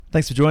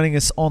Thanks for joining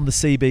us on the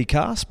CB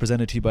Cast,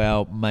 presented to you by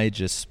our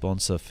major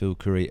sponsor, Phil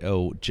Curry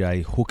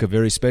LJ Hook. A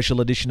very special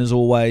edition as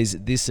always,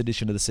 this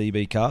edition of the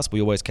CB Cast. We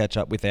always catch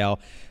up with our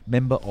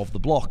member of the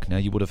block. Now,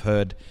 you would have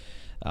heard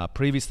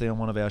previously on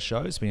one of our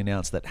shows, we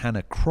announced that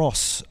Hannah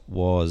Cross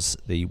was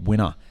the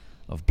winner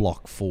of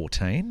Block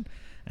 14.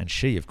 And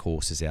she, of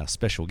course, is our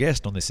special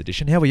guest on this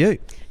edition. How are you?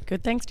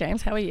 Good, thanks,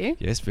 James. How are you?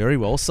 Yes, very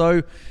well.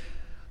 So,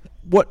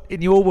 what,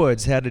 in your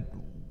words,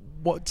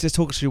 just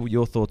talk us through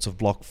your thoughts of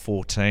Block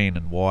 14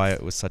 and why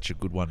it was such a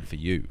good one for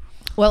you.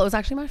 Well, it was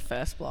actually my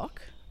first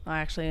block. I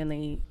actually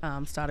only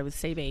started with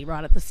CB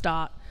right at the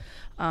start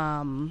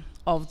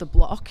of the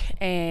block,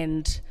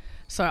 and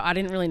so I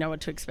didn't really know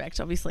what to expect,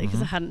 obviously,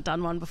 because I hadn't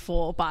done one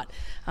before, but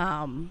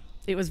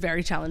it was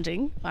very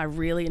challenging. I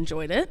really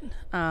enjoyed it.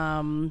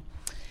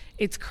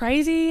 It's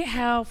crazy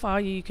how far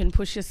you can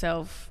push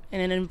yourself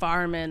in an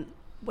environment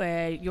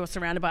where you're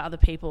surrounded by other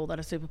people that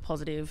are super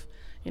positive.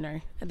 You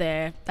know,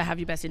 they have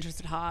your best interest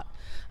at heart,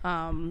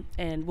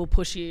 and will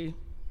push you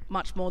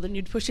much more than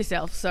you'd push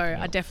yourself. So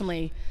I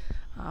definitely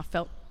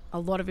felt a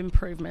lot of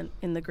improvement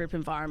in the group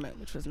environment,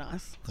 which was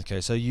nice. Okay,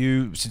 so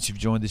since you've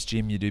joined this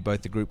gym, you do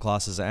both the group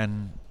classes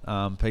and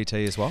PT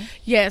as well?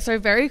 Yeah, so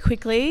very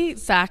quickly,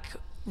 Zach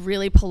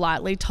really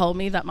politely told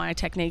me that my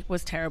technique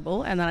was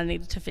terrible and that I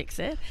needed to fix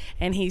it,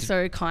 and he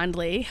so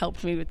kindly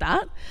helped me with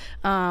that.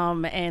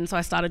 And so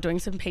I started doing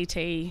some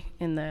PT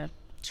in the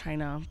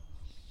trainer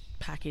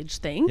package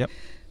thing.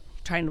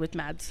 Trained with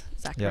Mads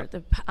Zachary,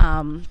 the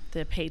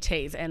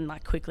PTs, and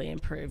like quickly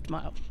improved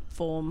my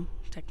form,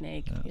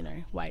 technique,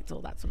 weights, all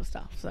that sort of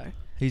stuff. So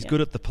he's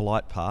good at the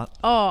polite part.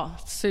 Oh,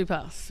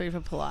 super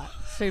polite,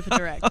 super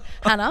direct.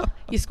 Hannah,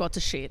 your squats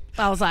are shit.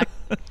 I was like,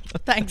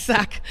 thanks,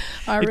 Zach.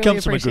 I really appreciate it. It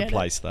comes from a good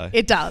place, though.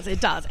 It does,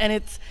 and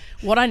it's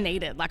what I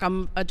needed. Like,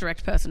 I'm a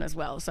direct person as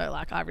well, so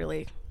like I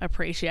really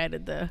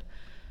appreciated the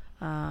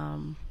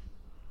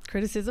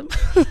criticism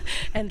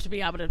and to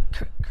be able to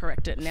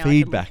correct it. Now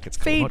feedback, it's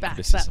called, feedback, not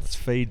criticism, it's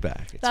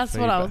feedback. That's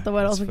feedback. The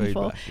word I was looking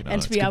for.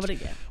 And to be able to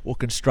or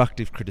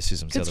constructive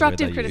criticism.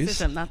 Constructive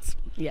criticism,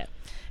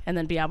 and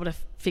then be able to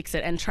fix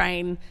it and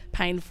train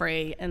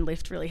pain-free and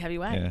lift really heavy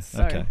weights.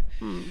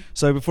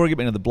 So before I get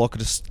into the block, I'm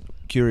just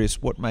curious,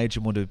 what made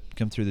you want to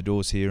come through the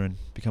doors here and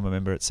become a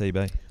member at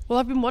CB? Well,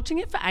 I've been watching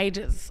it for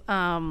ages.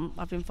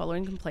 I've been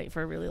following Complete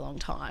for a really long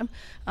time.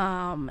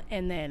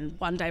 And then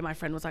one day my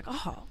friend was like,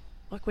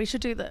 we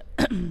should do the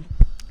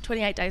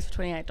 28 days for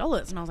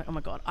 $28. And I was like, oh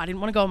my God, I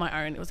didn't want to go on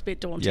my own. It was a bit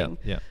daunting.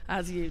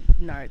 As you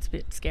know, it's a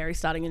bit scary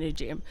starting a new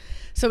gym.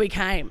 So we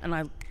came and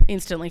I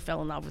instantly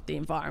fell in love with the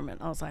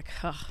environment. I was like,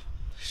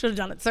 should have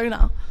done it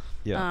sooner.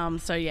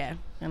 And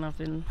I've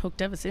been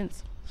hooked ever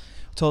since.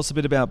 Tell us a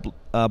bit about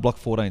Block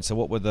 14. So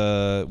what were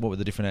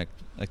the different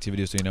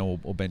activities, or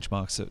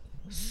benchmarks?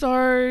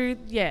 So,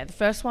 the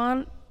first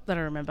one that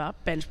I remember,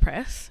 bench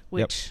press,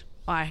 which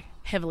I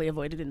heavily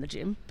avoided in the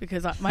gym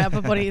because my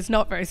upper body is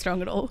not very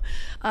strong at all.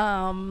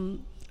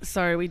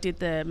 So we did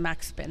the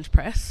max bench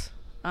press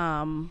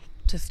to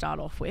start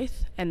off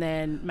with, and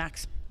then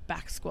max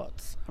back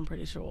squats, I'm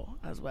pretty sure,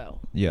 as well.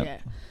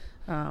 The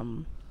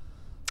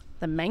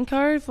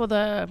Manco for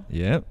the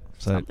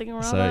something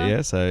or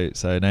other.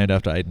 So named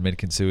after Aidan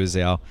Medkin, who is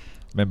our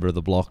member of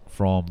the block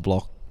from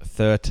Block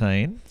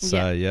 13.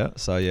 So do you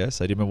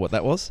remember what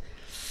that was?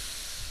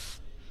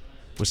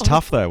 It was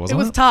tough though, wasn't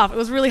it? It was tough. It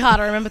was really hard.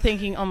 I remember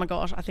thinking, oh my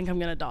gosh, I think I'm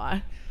going to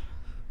die.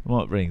 I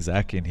might bring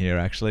Zach in here,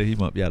 actually. He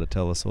might be able to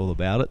tell us all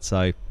about it.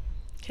 So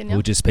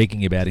we're just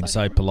speaking about him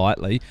so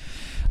politely.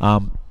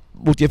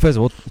 First of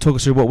all, talk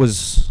us through what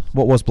was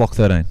Block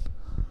 13?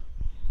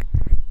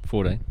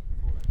 14.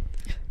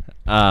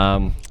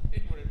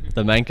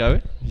 The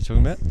Manco you're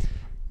talking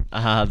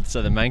about?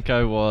 So the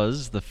Manco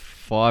was the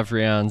 5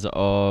 rounds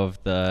of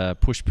the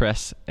push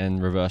press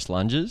and reverse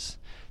lunges,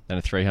 then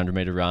a 300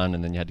 metre run,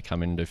 and then you had to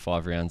come in and do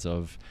 5 rounds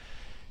of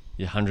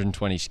your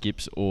 120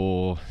 skips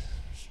or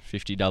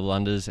 50 double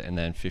unders, and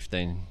then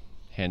 15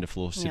 hand to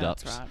floor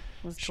sit-ups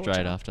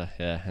straight after.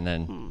 And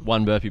then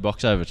 1 burpee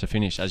box over to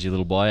finish as your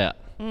little buyout.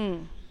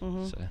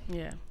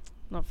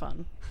 Not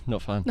fun.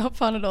 Not fun. Not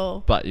fun at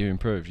all. But you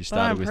improved. You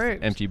started with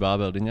empty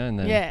barbell, didn't you?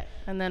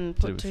 And then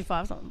put 2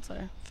 5s on. So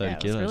 30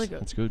 kilos. It was really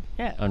good. That's good.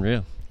 Yeah.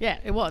 Unreal. Yeah,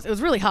 it was. It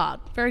was really hard,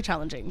 very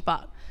challenging,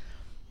 but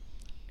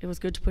it was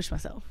good to push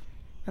myself,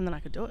 and then I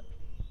could do it.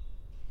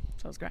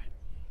 So it was great.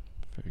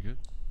 Very good.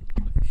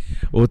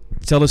 Well,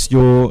 tell us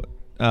your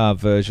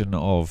version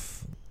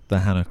of the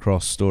Hannah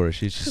Cross story.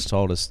 She's just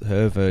told us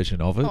her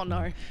version of it. Oh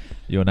no.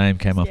 Your name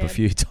came up a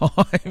few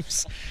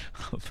times.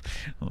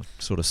 I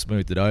sort of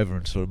smoothed it over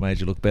and sort of made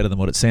you look better than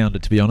what it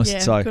sounded, to be honest. Yeah,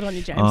 so, good on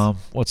you, James.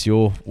 What's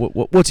your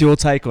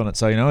take on it?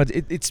 So,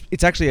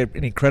 it's actually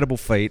an incredible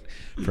feat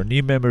for a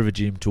new member of a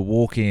gym to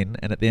walk in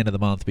and at the end of the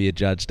month be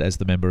adjudged as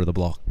the member of the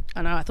block.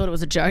 I know, I thought it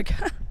was a joke.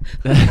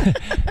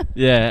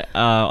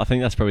 I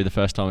think that's probably the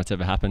first time it's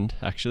ever happened,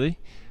 actually,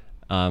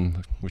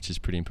 which is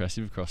pretty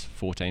impressive across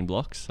 14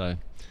 blocks, so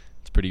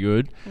it's pretty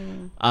good.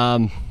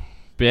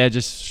 But yeah,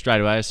 just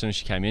straight away as soon as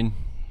she came in,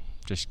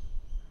 just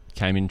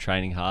came in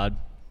training hard.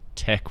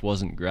 Tech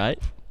wasn't great.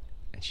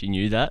 she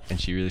knew that, and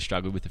she really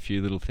struggled with a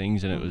few little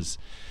things, and it was,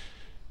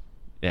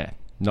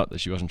 not that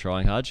she wasn't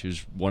trying hard. She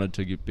was wanted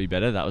to be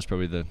better. That was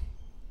probably the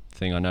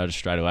thing I noticed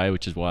straight away,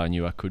 which is why I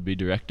knew I could be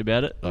direct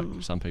about it. Like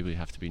some people, you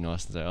have to be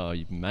nice and say, "Oh,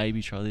 you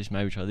maybe try this,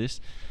 maybe try this."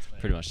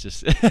 Pretty much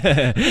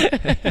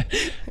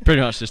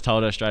just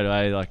told her straight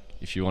away, like,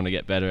 if you want to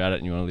get better at it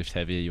and you want to lift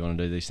heavier, you want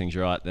to do these things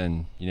right,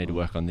 then you need to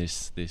work on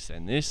this, this,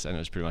 and this. And it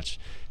was pretty much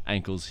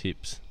ankles,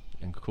 hips,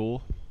 and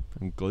core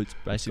and glutes,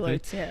 basically.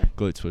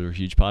 Glutes were a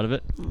huge part of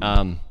it.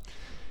 And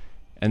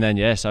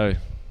then so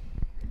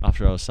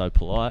after I was so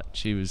polite,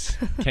 she was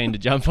keen to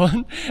jump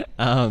on.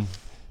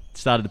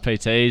 Started the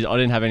PTs. I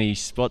didn't have any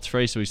spots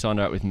free, so we signed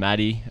her up with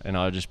Maddie, and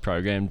I just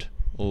programmed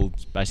all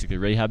basically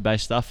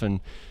rehab-based stuff. And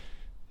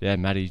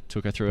Maddie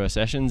took her through her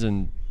sessions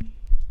and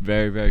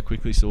very, very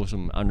quickly saw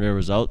some unreal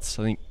results.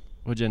 I think,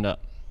 what'd you end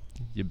up?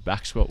 Your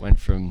back squat went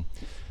from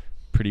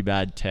pretty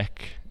bad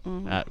tech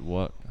at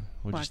what?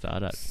 What'd you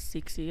start at?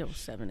 60 or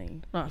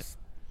 70. No,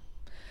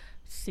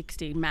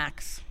 60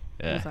 max.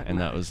 Yeah, and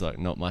that was like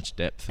not much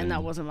depth. And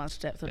that wasn't much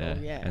depth at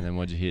all, And then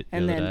what'd you hit the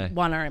other day? And then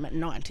one RM at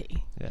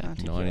 90. Yeah,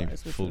 90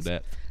 kilos, full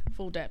depth.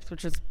 Full depth,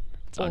 which is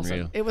awesome.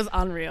 Unreal. It was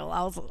unreal.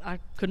 I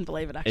couldn't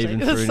believe it, actually.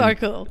 It was so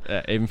cool.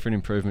 Even for an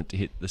improvement to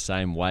hit the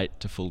same weight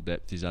to full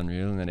depth is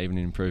unreal. And then even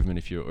an improvement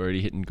if you're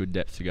already hitting good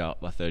depth to go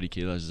up by 30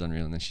 kilos is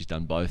unreal. And then she's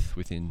done both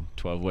within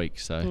 12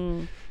 weeks.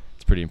 So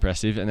it's pretty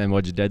impressive. And then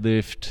what'd you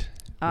deadlift?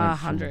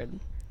 100.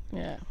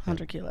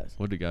 100 kilos.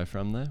 What'd it go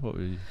from there? What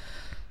were you?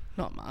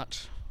 Not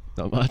much.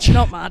 Not much?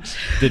 Not much.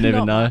 Didn't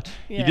even know.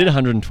 Yeah. You did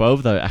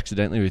 112 though,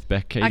 accidentally with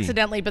Beck Keating.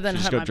 Accidentally, but then she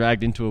just got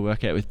dragged into a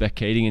workout with Beck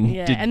Keating and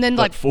did and then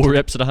like 4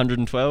 reps at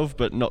 112,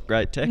 but not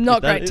great tech.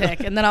 Not great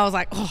tech. And then I was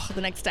like,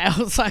 the next day I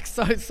was like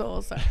so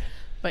sore. So,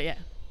 but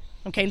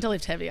I'm keen to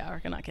lift heavier. I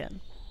reckon I can.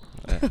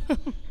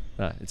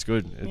 It's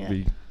good. It'd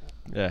be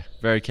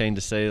very keen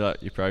to see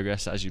like your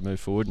progress as you move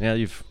forward. Now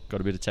you've got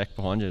a bit of tech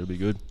behind you. It'll be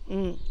good.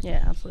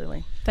 Yeah,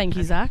 absolutely. Thank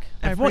you, Zach.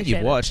 And from what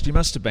you've watched, you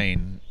must have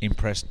been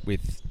impressed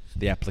with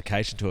the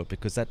application to it,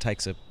 because that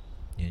takes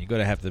you've got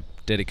to have the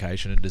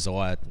dedication and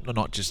desire,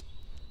 not just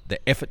the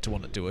effort to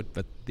want to do it,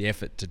 but the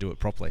effort to do it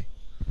properly.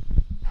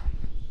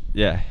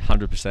 Yeah,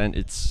 100%.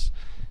 It's,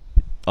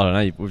 I don't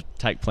know, we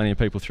take plenty of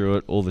people through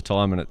it all the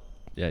time, and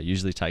it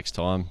usually takes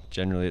time.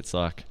 Generally it's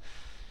like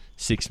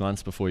 6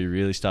 months before you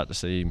really start to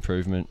see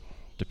improvement,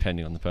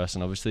 depending on the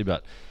person obviously,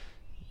 but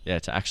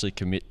to actually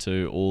commit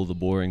to all the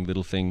boring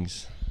little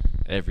things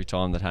every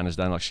time that Hannah's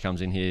done. Like, she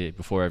comes in here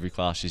before every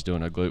class, she's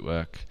doing her glute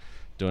work,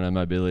 doing her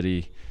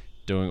mobility,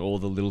 doing all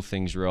the little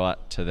things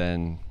right to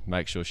then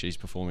make sure she's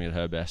performing at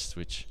her best,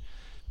 which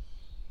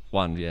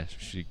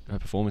her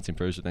performance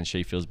improves, but then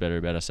she feels better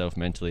about herself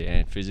mentally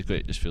and physically.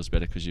 It just feels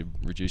better because you're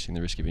reducing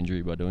the risk of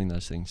injury by doing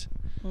those things.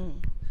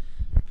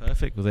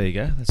 Perfect. Well, there you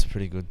go. That's a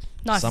pretty good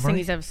nicest summary. thing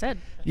he's ever said.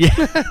 Yeah.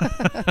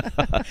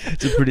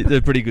 It's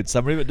a pretty good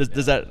summary, but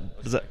does that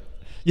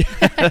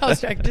I was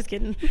joking, just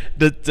kidding.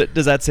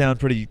 Does that sound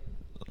pretty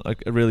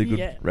like a really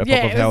good wrap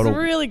up of how it all...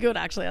 really good,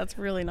 actually. That's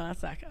really nice,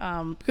 Zach.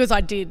 Because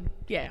I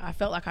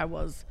felt like I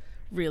was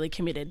really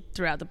committed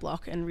throughout the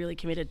block and really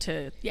committed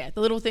to the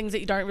little things that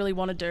you don't really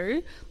want to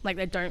do. Like,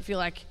 they don't feel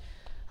like,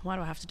 why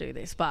do I have to do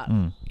this? But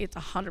it's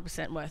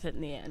 100% worth it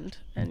in the end.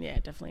 And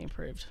definitely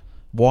improved.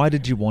 Why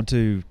did you want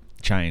to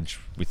change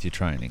with your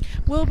training?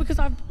 Well, because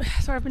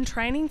I've been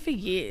training for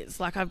years.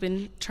 Like, I've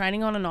been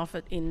training on and off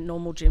in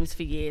normal gyms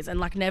for years, and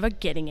like never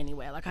getting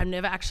anywhere. Like, I've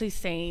never actually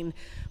seen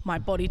my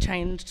body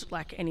change,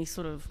 like any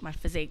sort of my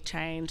physique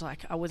change.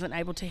 Like, I wasn't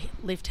able to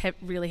lift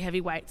really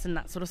heavy weights and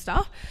that sort of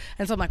stuff.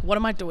 And so I'm like, what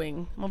am I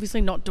doing? I'm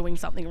obviously not doing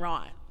something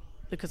right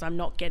because I'm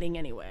not getting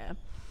anywhere.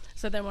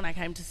 So then when I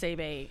came to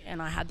CB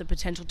and I had the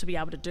potential to be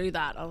able to do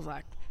that, I was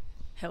like,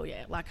 hell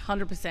yeah, like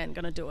 100%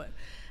 gonna do it.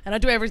 And I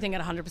do everything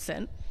at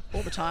 100%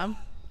 all the time,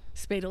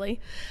 speedily.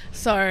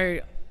 So,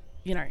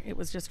 it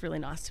was just really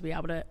nice to be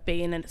able to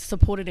be in a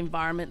supported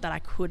environment that I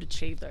could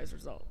achieve those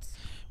results.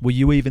 Were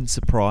you even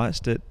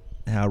surprised at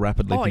how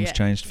rapidly things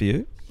changed for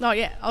you? Oh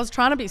yeah, I was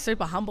trying to be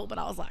super humble, but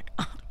I was like,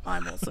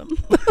 I'm awesome.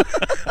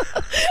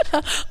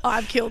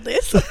 I've killed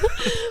this.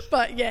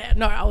 But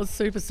I was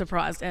super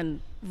surprised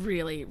and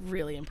really,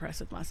 really impressed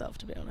with myself,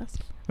 to be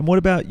honest. And what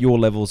about your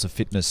levels of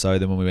fitness? So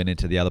then when we went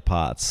into the other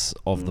parts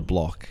of the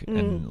block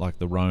and like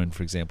the roan,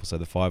 for example, so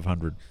the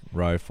 500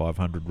 row,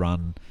 500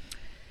 run,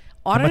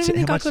 how much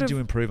did you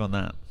improve on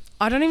that?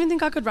 I don't even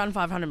think I could run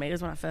 500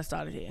 metres when I first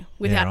started here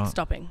without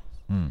stopping.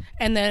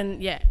 And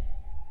then,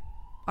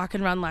 I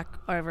can run like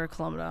over a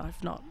kilometre,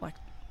 if not like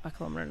a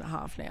kilometre and a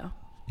half now.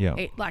 Yeah.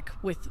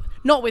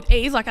 Not with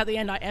ease, like at the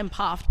end I am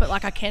puffed, but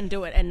like I can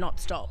do it and not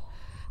stop.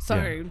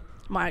 So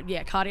my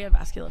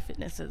cardiovascular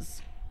fitness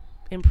has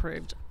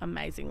improved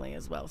amazingly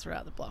as well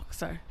throughout the block.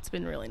 So it's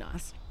been really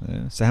nice.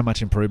 Yeah. So how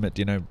much improvement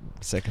do you know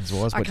seconds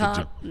wise? Did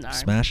you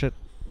smash it?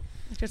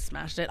 Just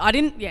smashed it. I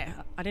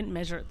didn't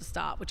measure at the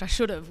start, which I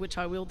should have, which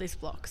I will this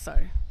block. So,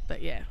 but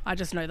I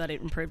just know that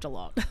it improved a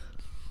lot. Do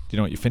you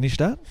know what you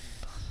finished at?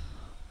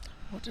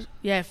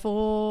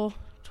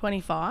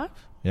 4:25.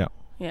 Yeah.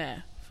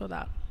 Yeah, for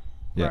that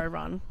Yeah. row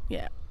run.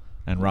 Yeah.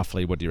 And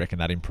roughly, what do you reckon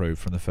that improved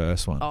from the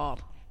first one? Oh,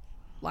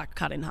 like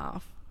cut in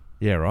half,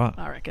 Yeah, right.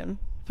 I reckon,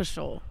 for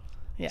sure.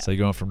 Yeah. So you're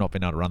going from not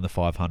being able to run the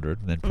 500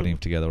 and then putting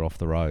it together off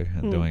the row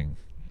and doing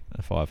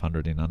a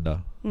 500 in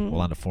under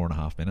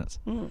 4.5 minutes.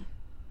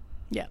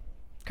 Yeah.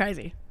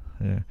 Crazy.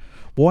 Yeah.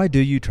 Why do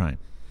you train?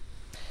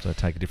 So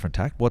take a different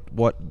tack.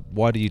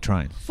 Why do you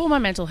train? For my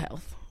mental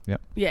health.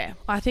 Yep. Yeah.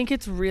 I think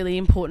it's really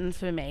important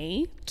for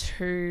me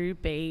to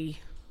be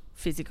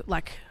physical,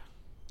 like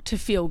to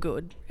feel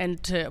good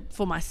and to,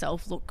 for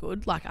myself, look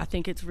good. Like I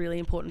think it's really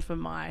important for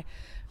my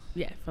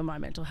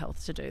mental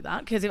health to do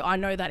that. Because I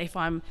know that if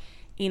I'm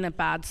in a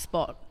bad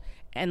spot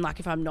and like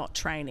if I'm not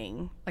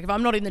training, like if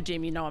I'm not in the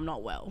gym, I'm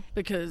not well,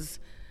 because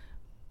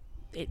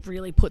it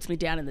really puts me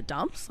down in the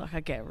dumps. Like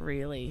I get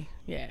really,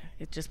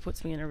 it just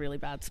puts me in a really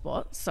bad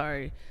spot.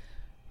 So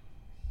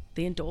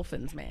the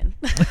endorphins, man.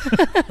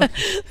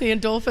 The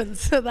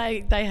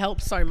endorphins, they help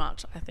so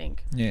much, I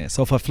think. Yeah.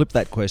 So if I flip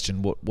that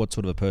question, what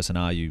sort of a person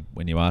are you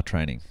when you are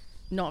training?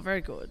 Not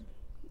very good.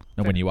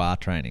 No, when you are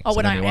training. Oh, So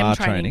when I you am are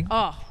training.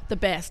 Oh, the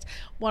best.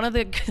 One of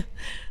the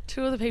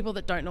two of the people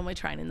that don't normally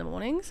train in the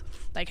mornings,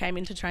 they came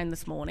in to train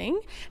this morning,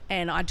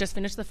 and I just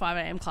finished the 5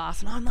 a.m. class,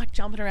 and I'm like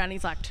jumping around.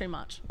 He's like, too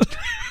much.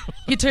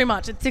 You're too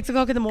much. It's 6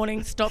 o'clock in the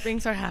morning. Stop being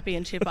so happy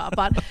and chipper.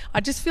 But I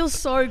just feel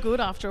so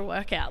good after a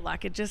workout.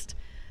 Like it just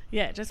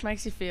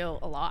makes you feel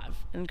alive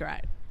and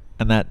great.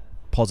 And that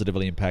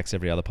positively impacts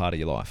every other part of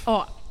your life.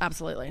 Oh,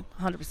 absolutely.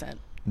 100%.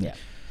 Yeah. So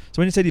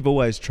when you said you've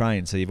always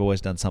trained, so you've always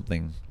done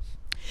something.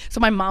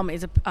 So my mum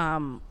was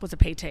a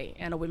PT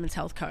and a women's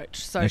health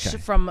coach. So Okay.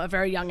 from a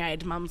very young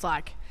age, mum's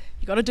like,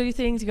 you got to do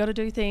things.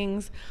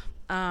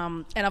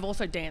 And I've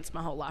also danced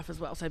my whole life as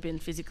well. So I've been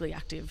physically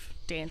active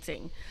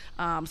dancing.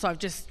 So I've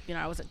just,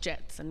 I was at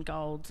Jets and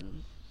Golds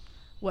and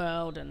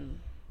World and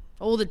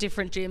all the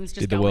different gyms.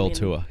 Just Did the world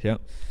tour,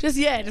 yep.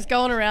 Just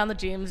going around the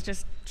gyms,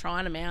 just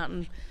trying them out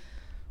and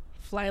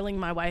flailing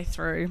my way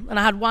through. And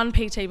I had one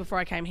PT before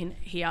I came in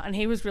here, and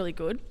he was really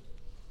good.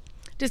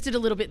 Just did a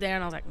little bit there,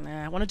 and I was like,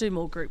 nah, I want to do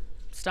more group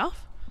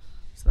stuff.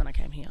 So then I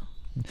came here.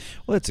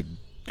 Well, that's a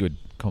good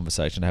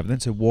conversation to have then.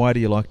 So why do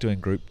you like doing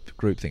group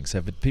things?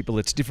 So for people,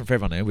 it's different for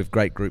everyone now. We have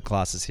great group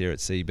classes here at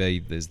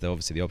CB. There's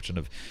obviously the option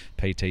of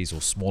PTs or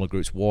smaller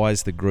groups. Why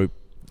is the group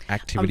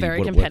activity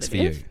what works for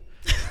you?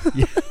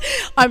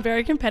 I'm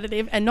very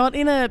competitive, and not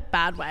in a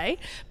bad way,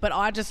 but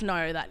I just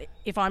know that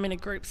if I'm in a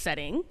group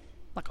setting,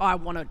 like I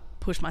want to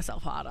push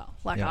myself harder.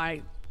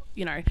 Like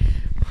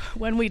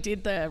when we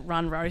did the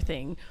run row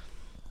thing,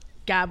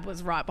 Gab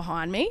was right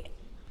behind me,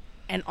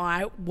 and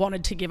I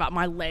wanted to give up.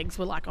 My legs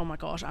were like, oh my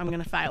gosh, I'm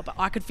going to fail. But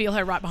I could feel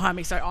her right behind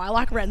me. So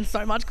I ran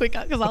so much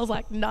quicker because I was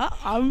like, nah,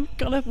 I'm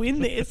going to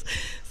win this.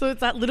 So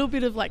it's that little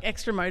bit of like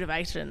extra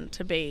motivation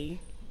to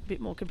be a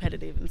bit more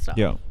competitive and stuff.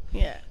 Yeah.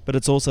 Yeah. But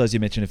it's also, as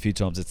you mentioned a few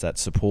times, it's that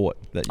support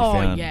that you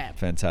found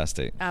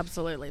fantastic.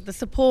 Absolutely. The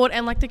support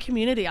and like the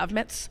community. I've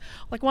met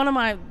like one of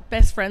my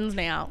best friends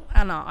now,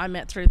 Anna, I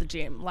met through the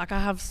gym. Like I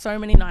have so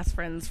many nice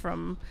friends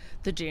from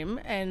the gym,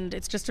 and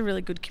it's just a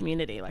really good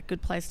community, like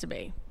good place to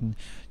be.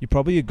 You're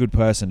probably a good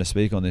person to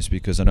speak on this,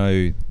 because I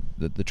know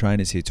that the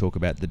trainers here talk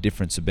about the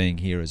difference of being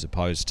here as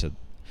opposed to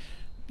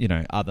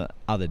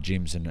other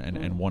gyms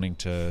and wanting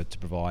to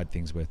provide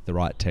things with the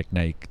right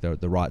technique,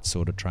 the right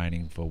sort of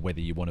training for whether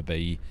you want to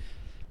be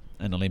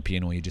an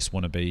Olympian or you just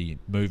want to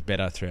move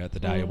better throughout the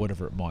day or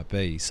whatever it might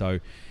be. So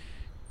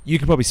you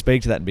can probably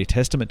speak to that and be a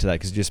testament to that,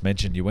 because you just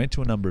mentioned you went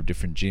to a number of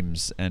different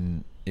gyms,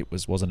 and it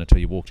wasn't until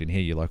you walked in here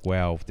you're like,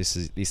 wow, this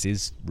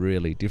is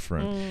really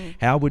different.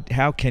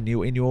 How can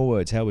you, in your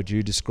words, how would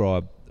you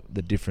describe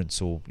the difference,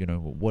 or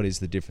what is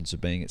the difference of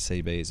being at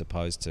CB as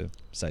opposed to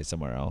say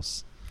somewhere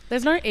else?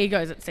 There's no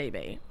egos at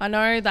CB. I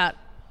know that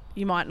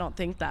you might not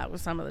think that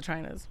with some of the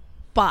trainers,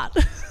 but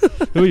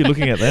who are you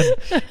looking at then?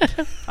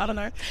 I don't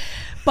know.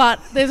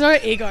 But there's no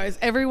egos.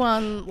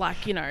 Everyone,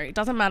 like, it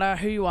doesn't matter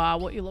who you are,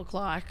 what you look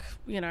like,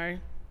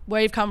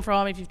 where you've come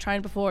from, if you've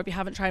trained before, if you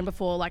haven't trained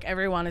before, like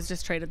everyone is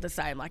just treated the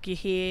same. Like you're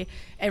here,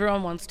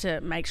 everyone wants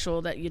to make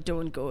sure that you're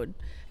doing good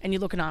and you're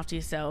looking after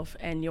yourself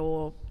and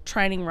you're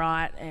training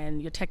right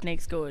and your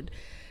technique's good.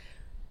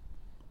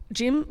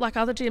 Gym, like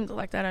other gyms,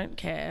 like they don't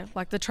care.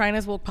 Like the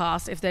trainers walk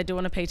past, if they're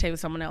doing a PT with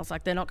someone else,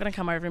 like they're not going to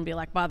come over and be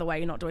like, by the way,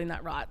 you're not doing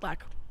that right.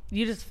 Like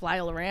you just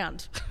flail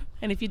around.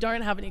 And if you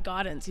don't have any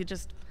guidance, you're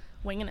just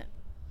winging it.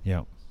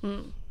 Yeah.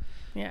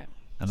 Yeah.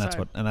 And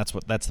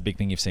that's the big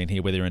thing you've seen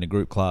here, whether you're in a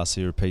group class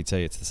or you're a PT,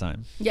 it's the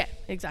same. Yeah,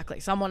 exactly.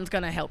 Someone's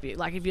going to help you.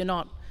 Like if you're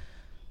not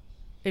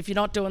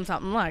doing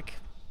something, like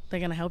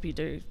they're going to help you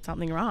do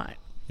something right.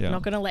 Yeah. They're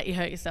not going to let you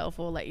hurt yourself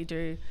or let you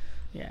do,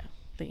 the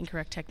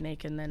incorrect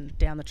technique and then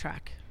down the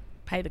track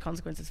pay the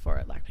consequences for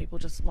it. Like people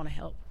just want to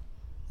help.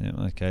 Yeah.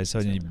 Okay. So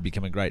you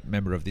become a great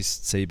member of this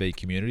CB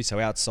community.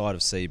 So outside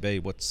of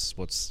CB,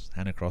 what's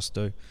Hannah Cross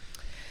do?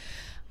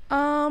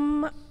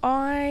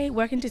 I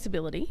work in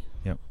disability.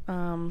 Yep.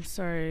 I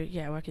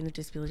work in the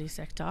disability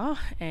sector,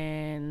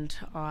 and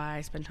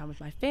I spend time with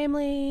my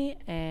family,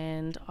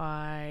 and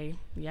I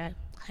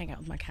hang out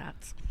with my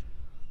cats.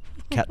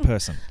 Cat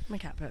person. I'm a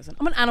cat person.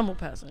 I'm an animal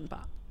person,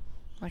 but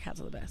my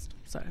cats are the best.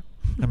 So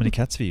How many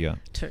cats have you got?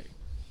 2.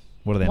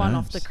 What are their One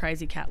names? off the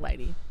crazy cat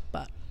lady,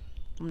 but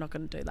I'm not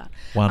going to do that.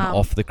 One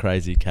off the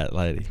crazy cat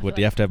lady. What,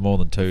 do you have to have more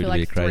than 2 to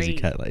be a crazy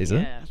cat lady? Is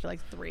it? Yeah, I feel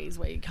like 3 is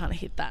where you kind of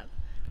hit that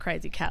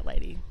crazy cat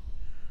lady.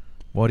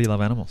 Why do you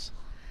love animals?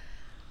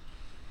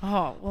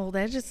 Oh, well,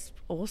 they're just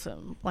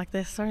awesome. Like,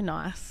 they're so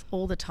nice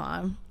all the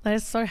time. They're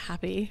so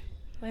happy.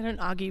 They don't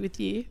argue with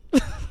you.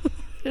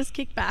 Just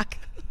kick back.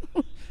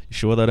 You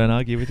sure they don't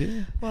argue with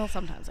you? Well,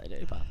 sometimes they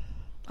do, but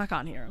I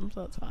can't hear them,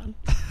 so it's fine.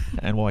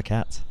 And why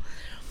cats?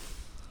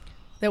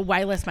 They're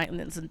way less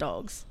maintenance than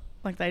dogs.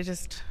 Like, they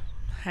just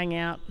hang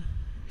out.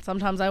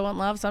 Sometimes they want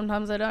love,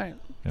 sometimes they don't.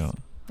 Yeah.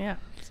 Yeah,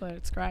 so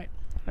it's great.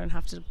 I don't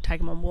have to take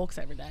them on walks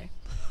every day.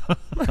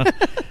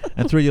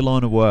 And through your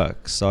line of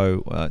work,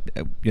 so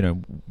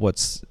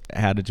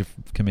how did you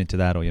come into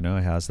that,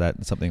 or how's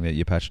that something that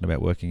you're passionate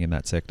about, working in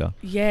that sector?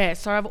 Yeah,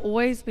 so I've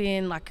always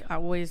been like, I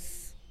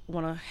always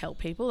want to help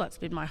people. That's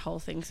been my whole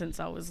thing since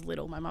I was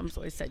little. My mum's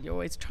always said you're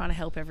always trying to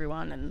help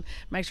everyone and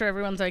make sure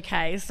everyone's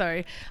okay.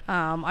 So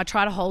I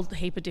try to hold a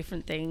heap of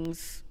different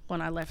things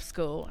when I left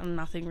school, and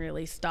nothing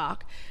really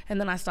stuck. And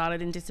then I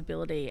started in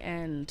disability,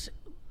 and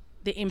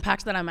the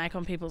impact that I make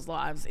on people's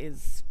lives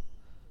is,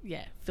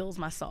 fills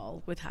my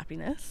soul with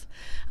happiness.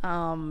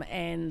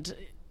 And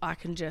I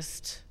can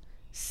just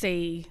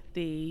see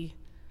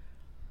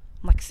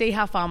see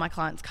how far my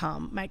clients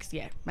come makes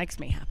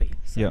me happy.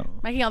 So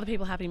making other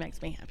people happy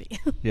makes me happy.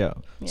 Yeah.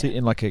 So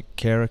in like a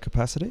carer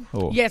capacity,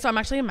 or? Yeah, so I'm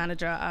actually a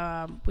manager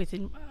at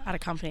a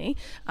company,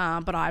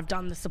 but I've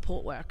done the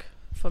support work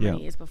for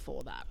many years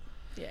before that.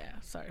 Yeah,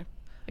 so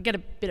I get a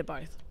bit of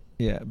both.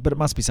 Yeah, but it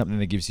must be something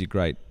that gives you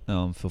great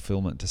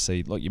fulfillment to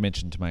see, like you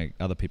mentioned, to make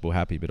other people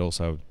happy, but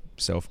also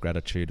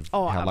self-gratitude of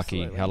how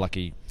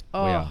lucky we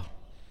are.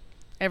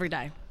 Every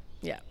day.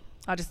 Yeah.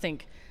 I just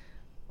think,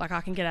 like,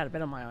 I can get out of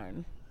bed on my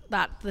own.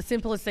 That the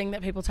simplest thing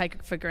that people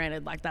take for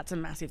granted, like, that's a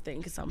massive thing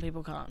because some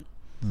people can't.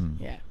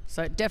 Yeah.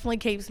 So it definitely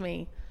keeps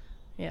me,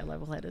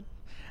 level-headed.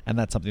 And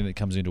that's something that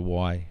comes into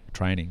why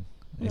training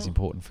is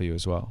important for you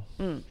as well.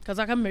 Because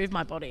I can move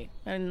my body,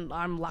 and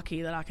I'm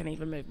lucky that I can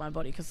even move my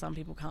body because some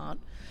people can't.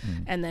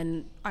 And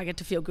then I get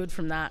to feel good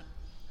from that.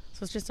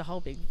 So it's just a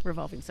whole big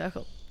revolving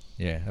circle.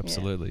 Yeah,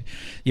 absolutely.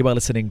 You are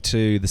listening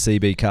to the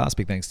CB Cast.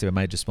 Big thanks to our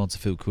major sponsor,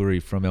 Phil Curry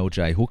from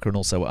LJ Hooker, and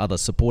also other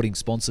supporting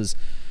sponsors,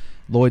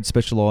 Lloyd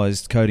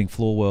Specialised Coating,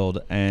 Floor World,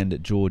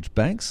 and George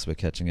Banks. We're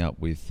catching up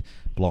with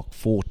Block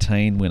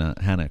 14 winner,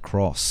 Hannah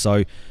Cross.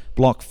 So,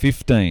 Block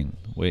 15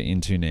 we're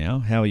into now.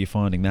 How are you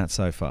finding that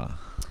so far?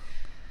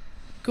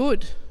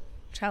 Good.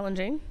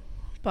 Challenging,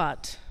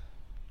 but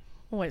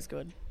always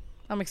good.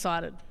 I'm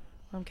excited.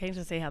 I'm keen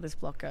to see how this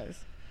block goes.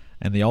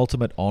 And the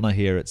ultimate honour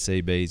here at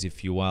CB is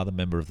if you are the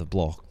member of the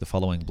block, the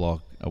following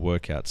block are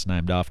workouts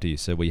named after you.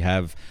 So we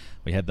had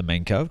the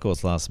Menko, of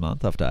course, last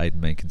month after Aidan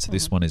Menken. So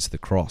this one is the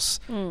Cross.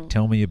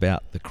 Tell me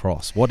about the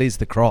Cross. What is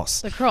the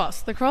Cross? The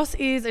Cross. The Cross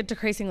is a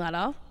decreasing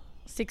ladder,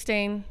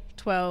 16,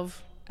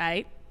 12,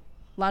 8,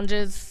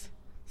 lunges,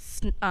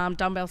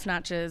 dumbbell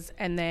snatches,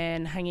 and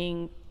then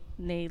hanging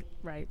knee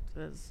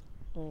raises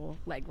or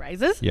leg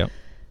raises. Yep.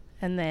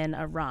 And then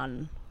a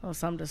run of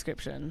some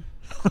description.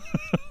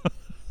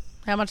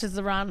 How much is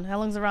the run? How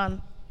long's the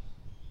run?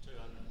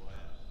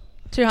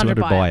 200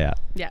 buyout.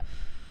 Yeah.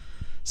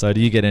 So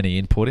do you get any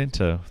input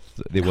into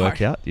the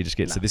workout? You just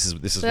get, so this is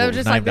what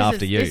was named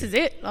after you. This is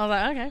it. I was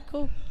like, okay,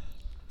 cool.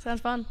 Sounds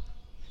fun.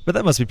 But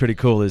that must be pretty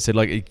cool. They said,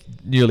 like,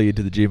 newly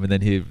into the gym, and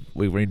then here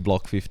we were in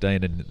Block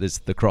 15 and there's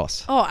the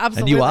Cross. Oh,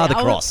 absolutely. And you are the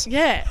Cross.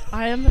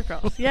 I am the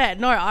Cross. Yeah,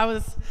 no,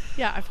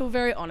 I feel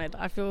very honoured.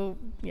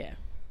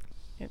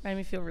 It made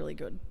me feel really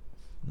good.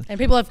 And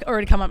people have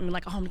already come up and been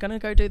like, oh, I'm going to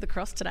go do the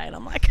Cross today. And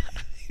I'm like,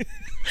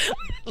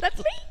 that's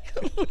me.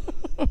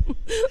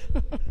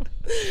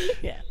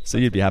 Yeah. So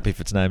you'd be happy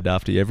if it's named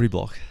after you every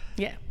block?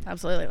 Yeah,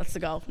 absolutely. That's the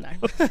goal. No,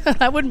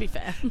 that wouldn't be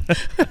fair.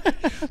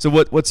 So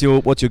what's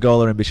your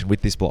goal or ambition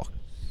with this block,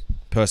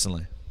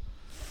 personally?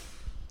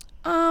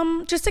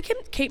 Just to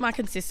keep my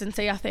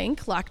consistency, I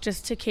think. Like,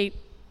 just to keep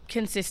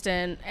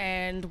consistent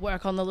and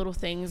work on the little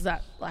things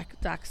that, like,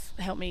 Dax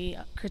helped me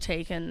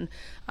critique and,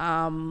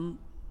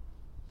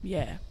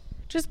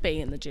 just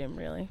be in the gym,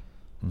 really.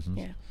 Mm-hmm.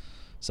 Yeah.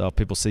 So if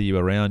people see you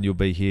around, you'll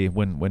be here.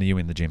 When are you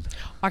in the gym?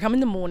 I come in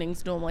the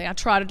mornings normally. I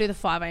try to do the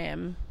 5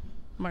 a.m.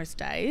 most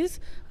days,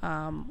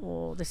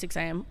 or the 6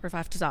 a.m. Or if I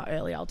have to start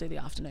early, I'll do the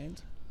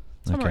afternoons.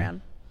 So I'm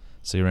around.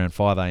 So you're around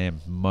 5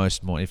 a.m.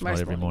 most mornings, if not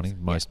every morning.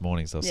 Most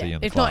mornings they'll see you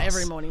in the class. If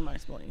not every morning,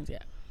 most mornings,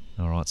 yeah.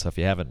 All right, so if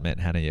you haven't met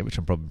Hannah yet, which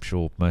I'm probably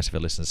sure most of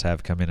our listeners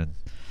have, come in and...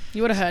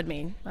 You would have heard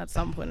me at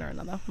some point or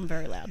another. I'm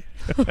very loud.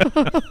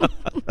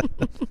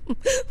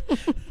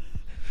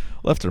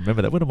 We'll have to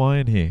remember that. When am I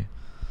in here?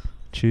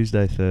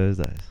 Tuesday,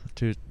 Thursdays.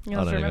 You'll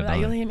have to remember that.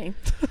 You'll hear me.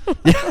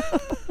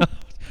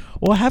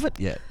 Well, I haven't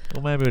yet.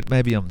 Or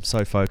maybe I'm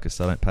so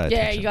focused I don't pay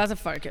attention. Yeah, you guys are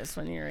focused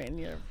when you're in.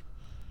 You're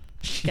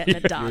getting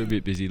it done. You're a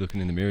bit busy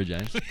looking in the mirror,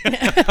 James.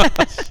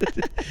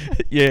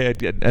 Yeah,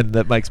 and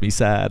that makes me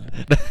sad.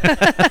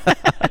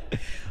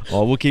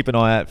 Oh, we'll keep an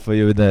eye out for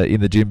you in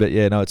the gym. But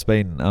yeah, no, it's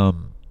been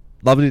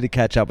lovely to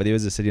catch up with you.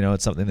 As I said,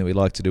 it's something that we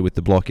like to do with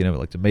the block. We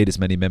like to meet as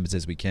many members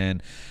as we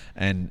can.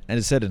 And as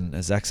I said, and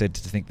as Zach said,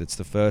 to think that's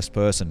the first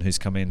person who's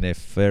come in their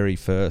very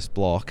first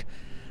block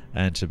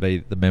and to be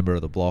the member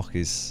of the block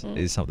is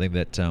something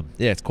that,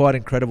 it's quite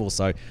incredible.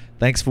 So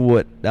thanks for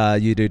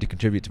what you do to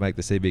contribute to make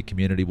the CB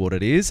community what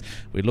it is.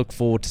 We look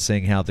forward to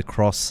seeing how the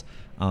cross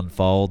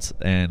unfolds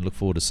and look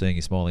forward to seeing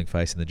your smiling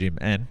face in the gym.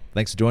 And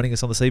thanks for joining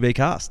us on the CB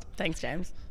Cast. Thanks, James.